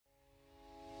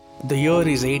The year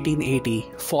is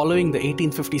 1880. Following the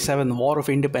 1857 War of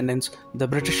Independence, the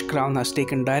British Crown has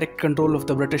taken direct control of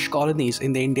the British colonies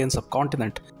in the Indian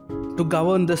subcontinent. To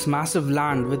govern this massive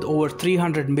land with over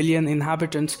 300 million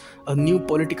inhabitants, a new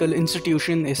political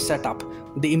institution is set up,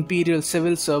 the Imperial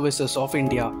Civil Services of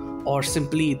India, or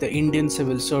simply the Indian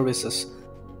Civil Services.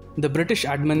 The British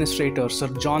administrator Sir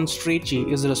John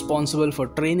Strachey is responsible for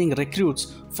training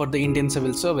recruits for the Indian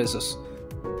Civil Services.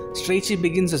 Strachey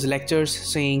begins his lectures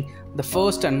saying, "The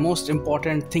first and most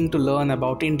important thing to learn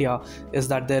about India is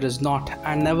that there is not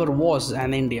and never was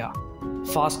an India."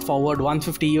 Fast forward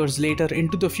 150 years later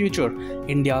into the future,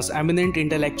 India's eminent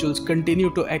intellectuals continue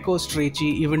to echo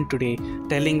Strachey even today,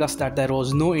 telling us that there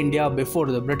was no India before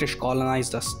the British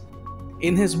colonized us.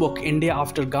 In his book India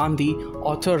After Gandhi,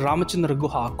 author Ramachandra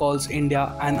Guha calls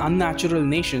India an unnatural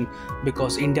nation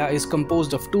because India is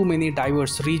composed of too many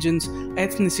diverse regions,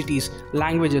 ethnicities,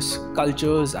 languages,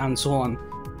 cultures, and so on.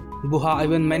 Guha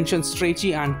even mentions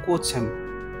Strachey and quotes him.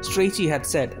 Strachey had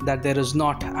said that there is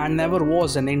not and never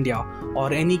was an India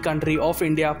or any country of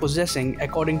India possessing,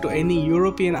 according to any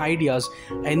European ideas,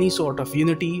 any sort of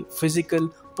unity, physical,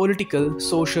 political,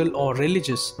 social, or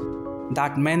religious.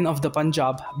 That men of the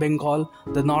Punjab, Bengal,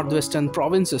 the northwestern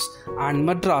provinces, and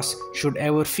Madras should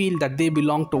ever feel that they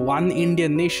belong to one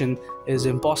Indian nation is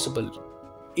impossible.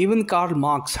 Even Karl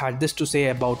Marx had this to say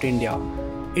about India.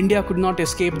 India could not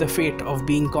escape the fate of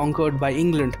being conquered by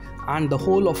England, and the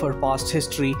whole of her past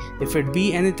history, if it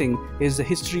be anything, is the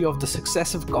history of the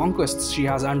successive conquests she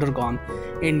has undergone.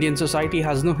 Indian society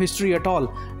has no history at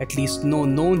all, at least no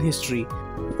known history.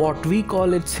 What we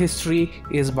call its history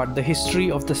is but the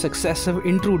history of the successive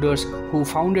intruders who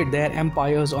founded their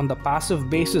empires on the passive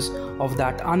basis of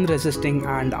that unresisting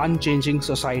and unchanging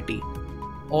society.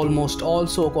 Almost all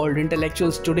so-called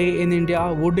intellectuals today in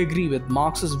India would agree with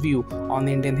Marx's view on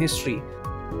Indian history.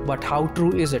 But how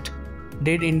true is it?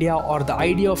 Did India, or the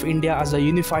idea of India as a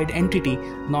unified entity,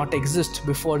 not exist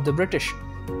before the British?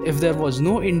 If there was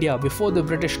no India before the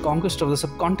British conquest of the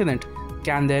subcontinent,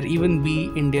 can there even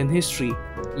be Indian history?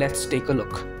 Let's take a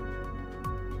look.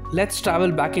 Let's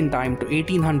travel back in time to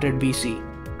 1800 BC.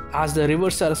 As the river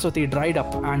Saraswati dried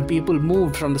up and people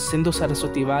moved from the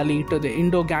Sindhu-Saraswati valley to the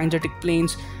Indo-Gangetic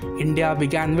plains, India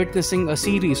began witnessing a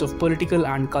series of political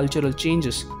and cultural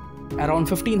changes. Around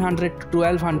 1500 to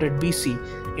 1200 BC,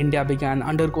 India began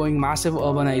undergoing massive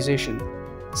urbanization.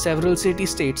 Several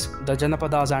city-states, the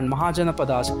Janapadas and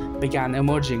Mahajanapadas, began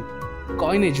emerging.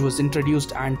 Coinage was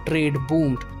introduced and trade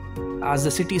boomed. As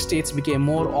the city-states became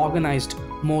more organized,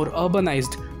 more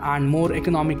urbanized, and more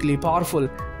economically powerful,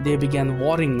 they began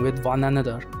warring with one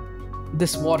another.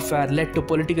 This warfare led to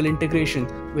political integration,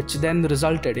 which then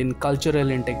resulted in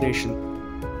cultural integration.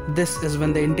 This is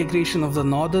when the integration of the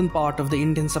northern part of the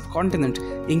Indian subcontinent,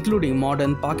 including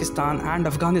modern Pakistan and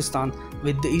Afghanistan,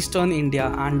 with the eastern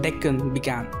India and Deccan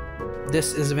began.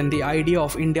 This is when the idea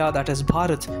of India, that is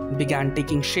Bharat, began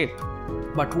taking shape.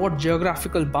 But what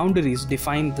geographical boundaries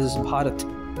define this Bharat?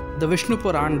 The Vishnu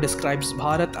Puran describes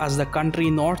Bharat as the country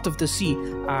north of the sea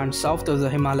and south of the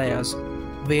Himalayas.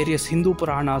 Various Hindu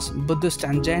Puranas, Buddhist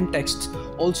and Jain texts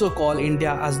also call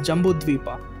India as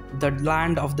Jambudvipa, the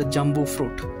land of the Jambu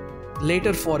fruit.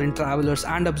 Later foreign travelers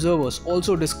and observers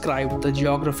also described the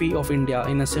geography of India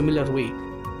in a similar way.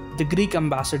 The Greek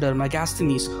ambassador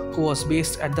Megasthenes, who was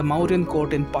based at the Mauryan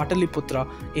court in Pataliputra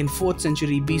in 4th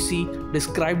century BC,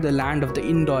 described the land of the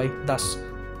Indoi thus: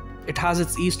 "It has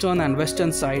its eastern and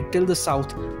western side till the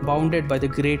south bounded by the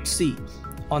Great Sea.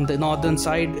 On the northern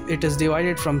side it is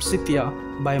divided from Scythia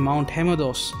by Mount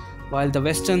Hemodos, while the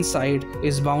western side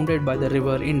is bounded by the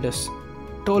river Indus."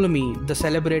 Ptolemy, the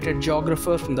celebrated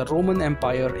geographer from the Roman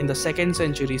Empire in the 2nd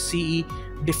century CE,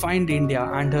 defined India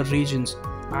and her regions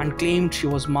and claimed she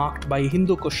was marked by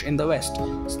Hindu Kush in the west,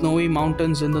 snowy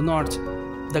mountains in the north,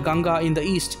 the Ganga in the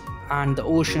east, and the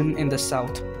ocean in the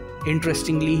south.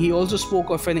 Interestingly, he also spoke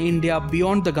of an India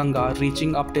beyond the Ganga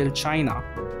reaching up till China.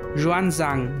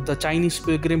 Xuanzang, the Chinese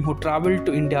pilgrim who travelled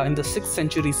to India in the 6th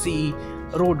century CE,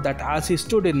 wrote that as he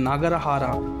stood in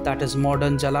Nagarahara, that is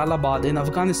modern Jalalabad in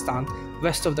Afghanistan,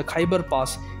 west of the Khyber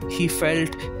Pass, he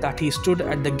felt that he stood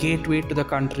at the gateway to the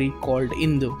country called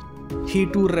Indu. He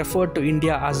too referred to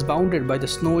India as bounded by the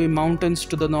snowy mountains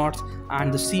to the north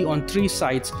and the sea on 3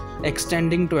 sides,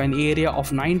 extending to an area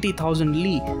of 90,000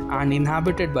 li and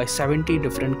inhabited by 70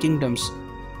 different kingdoms.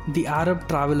 The Arab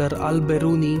traveller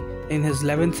Al-Biruni, in his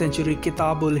 11th century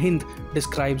Kitab-ul-Hind,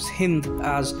 describes Hind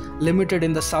as limited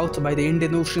in the south by the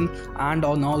Indian Ocean and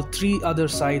on all 3 other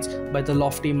sides by the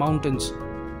lofty mountains.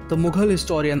 The Mughal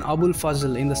historian Abul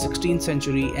Fazl in the 16th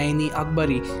century Aini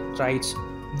Akbari writes,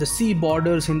 The sea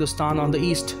borders Hindustan on the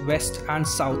east, west, and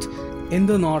south. In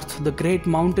the north, the great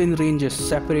mountain ranges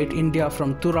separate India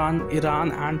from Turan,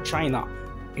 Iran, and China.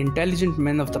 Intelligent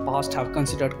men of the past have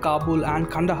considered Kabul and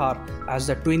Kandahar as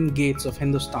the twin gates of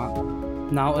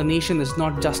Hindustan. Now, a nation is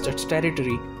not just its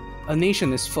territory. A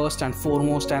nation is first and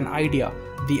foremost an idea,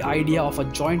 the idea of a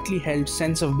jointly held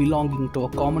sense of belonging to a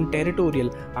common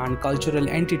territorial and cultural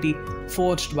entity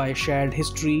forged by a shared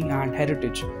history and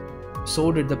heritage.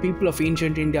 So did the people of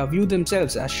ancient India view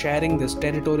themselves as sharing this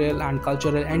territorial and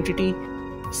cultural entity?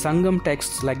 Sangam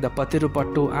texts like the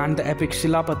Patirupattu and the epic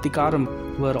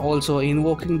Shilapatikaram were also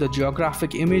invoking the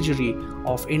geographic imagery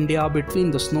of India between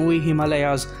the snowy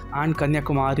Himalayas and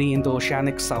Kanyakumari in the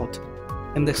oceanic south.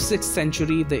 In the 6th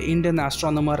century, the Indian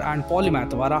astronomer and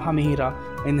polymath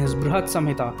Varahamihira in his Brihat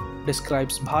Samhita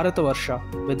describes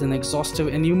Bharatavarsha with an exhaustive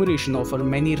enumeration over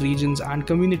many regions and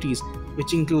communities,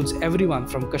 which includes everyone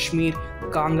from Kashmir,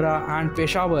 Kangra and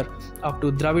Peshawar up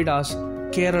to Dravidas,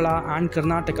 Kerala and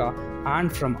Karnataka,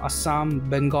 and from Assam,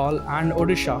 Bengal and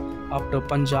Odisha up to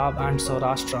Punjab and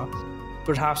Saurashtra.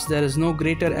 Perhaps there is no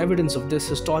greater evidence of this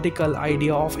historical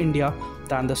idea of India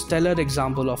than the stellar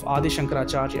example of Adi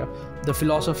Shankaracharya, the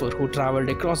philosopher who travelled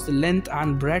across the length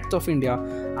and breadth of India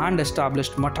and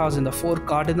established mathas in the 4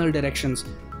 cardinal directions: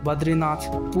 Badrinath,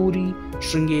 Puri,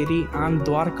 Sringeri and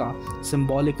Dwarka,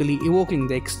 symbolically evoking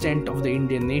the extent of the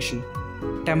Indian nation.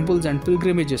 Temples and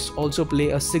pilgrimages also play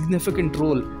a significant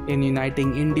role in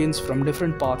uniting Indians from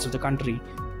different parts of the country.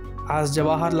 As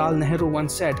Jawaharlal Nehru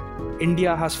once said,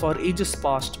 India has for ages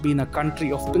past been a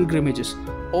country of pilgrimages.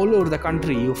 All over the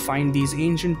country you find these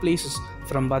ancient places,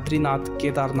 from Badrinath,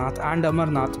 Kedarnath and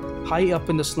Amarnath, high up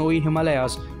in the snowy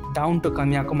Himalayas down to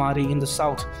Kanyakumari in the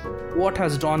south. What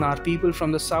has drawn our people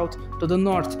from the south to the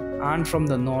north and from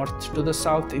the north to the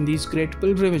south in these great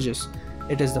pilgrimages?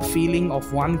 It is the feeling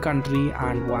of one country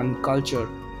and one culture.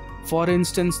 For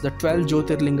instance, the 12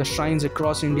 Jyotirlinga shrines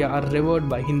across India are revered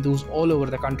by Hindus all over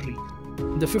the country.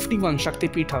 The 51 Shakti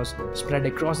Pithas spread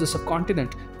across the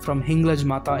subcontinent, from Hinglaj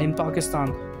Mata in Pakistan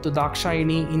to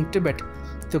Dakshayani in Tibet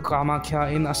to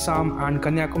Kamakhya in Assam and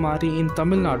Kanyakumari in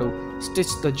Tamil Nadu, stitch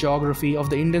the geography of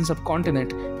the Indian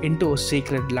subcontinent into a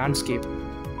sacred landscape.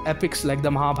 Epics like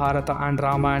the Mahabharata and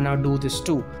Ramayana do this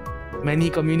too.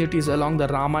 Many communities along the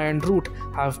Ramayana route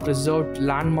have preserved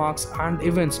landmarks and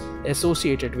events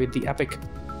associated with the epic.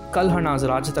 Kalhana's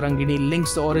Rajatarangini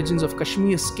links the origins of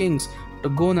Kashmir's kings to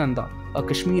Gonanda, a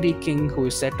Kashmiri king who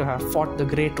is said to have fought the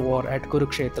Great War at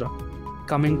Kurukshetra.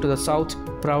 Coming to the south,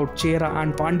 proud Chera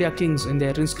and Pandya kings in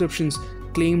their inscriptions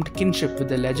claimed kinship with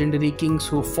the legendary kings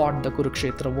who fought the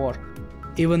Kurukshetra war.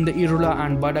 Even the Irula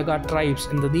and Badaga tribes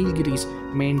in the Nilgiris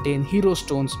maintain hero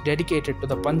stones dedicated to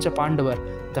the Pancha Pandavar,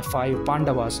 the 5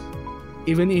 Pandavas.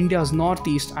 Even India's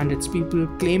northeast and its people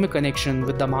claim a connection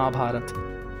with the Mahabharata.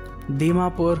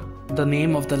 Dimapur, the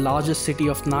name of the largest city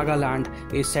of Nagaland,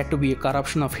 is said to be a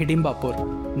corruption of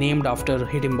Hidimbapur, named after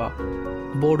Hidimba.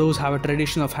 Bodos have a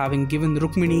tradition of having given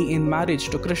Rukmini in marriage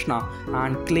to Krishna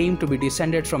and claim to be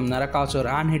descended from Narakasur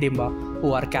and Hidimba,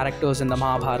 who are characters in the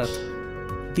Mahabharata.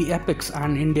 The epics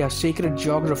and India's sacred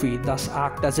geography thus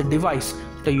act as a device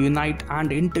to unite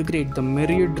and integrate the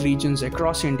myriad regions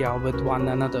across India with one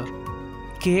another.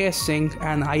 K.S. Singh,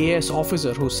 an IAS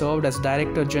officer who served as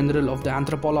Director General of the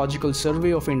Anthropological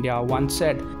Survey of India, once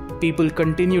said, "People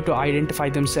continue to identify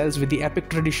themselves with the epic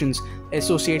traditions,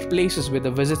 associate places with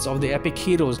the visits of the epic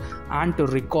heroes, and to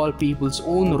recall people's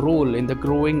own role in the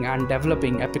growing and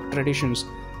developing epic traditions.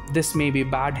 This may be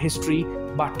bad history,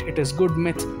 but it is good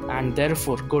myth and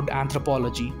therefore good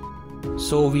anthropology."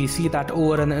 So we see that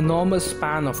over an enormous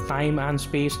span of time and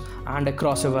space and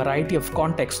across a variety of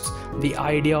contexts, the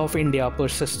idea of India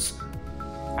persists.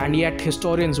 And yet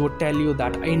historians would tell you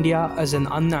that India is an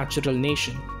unnatural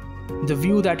nation. The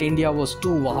view that India was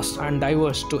too vast and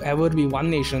diverse to ever be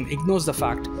one nation ignores the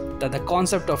fact that the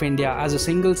concept of India as a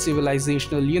single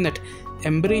civilizational unit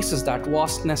embraces that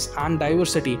vastness and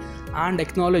diversity and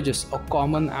acknowledges a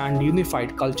common and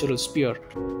unified cultural sphere.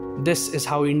 This is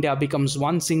how India becomes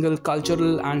one single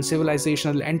cultural and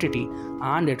civilizational entity,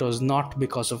 and it was not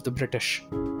because of the British.